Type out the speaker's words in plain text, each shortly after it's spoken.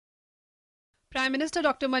Prime Minister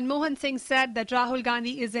Dr Manmohan Singh said that Rahul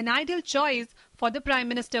Gandhi is an ideal choice for the Prime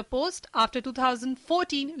Minister post after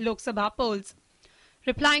 2014 Lok Sabha polls.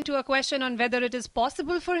 Replying to a question on whether it is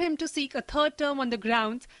possible for him to seek a third term on the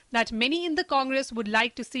grounds that many in the Congress would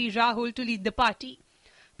like to see Rahul to lead the party,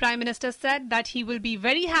 Prime Minister said that he will be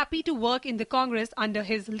very happy to work in the Congress under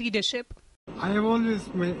his leadership. I have always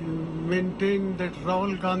maintained that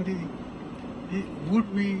Rahul Gandhi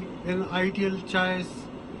would be an ideal choice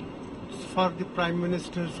for the Prime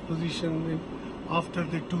Minister's position after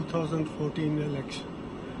the 2014 election.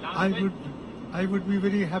 I would be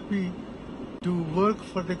very happy to work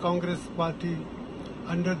for the Congress party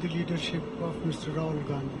under the leadership of Mr. Rahul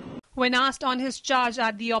Gandhi. When asked on his charge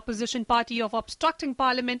at the opposition party of obstructing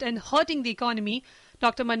parliament and hurting the economy,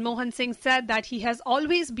 Dr Manmohan Singh said that he has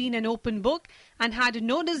always been an open book and had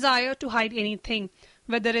no desire to hide anything,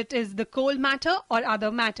 whether it is the coal matter or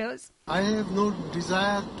other matters. I have no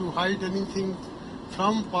desire to hide anything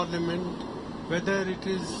from Parliament, whether it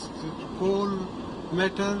is coal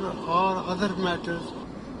matter or other matters.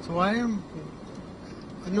 So I am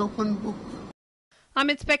an open book.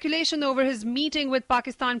 Amid speculation over his meeting with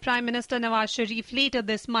Pakistan Prime Minister Nawaz Sharif later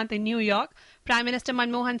this month in New York, Prime Minister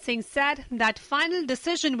Manmohan Singh said that final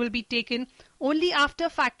decision will be taken only after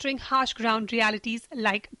factoring harsh ground realities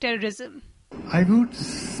like terrorism. I would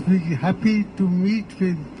be happy to meet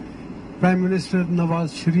with Prime Minister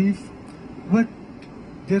Nawaz Sharif, but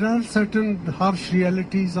there are certain harsh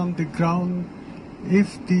realities on the ground.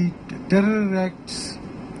 If the terror acts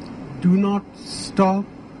do not stop,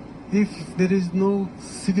 if there is no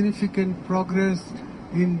significant progress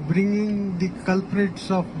in bringing the culprits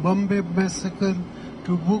of Bombay massacre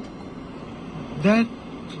to book, that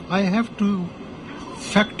I have to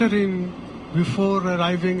factor in before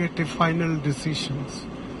arriving at a final decisions.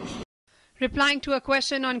 Replying to a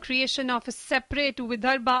question on creation of a separate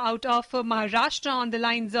Vidarbha out of Maharashtra on the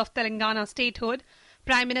lines of Telangana statehood,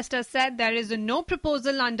 Prime Minister said there is no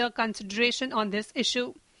proposal under consideration on this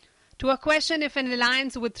issue. To a question if an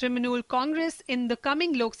alliance with Trinamool Congress in the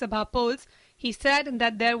coming Lok Sabha polls, he said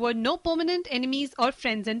that there were no permanent enemies or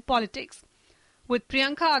friends in politics. With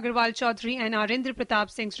Priyanka Agarwal Chaudhary and Arindra Pratap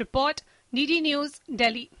Singh's report, DD News,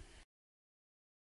 Delhi.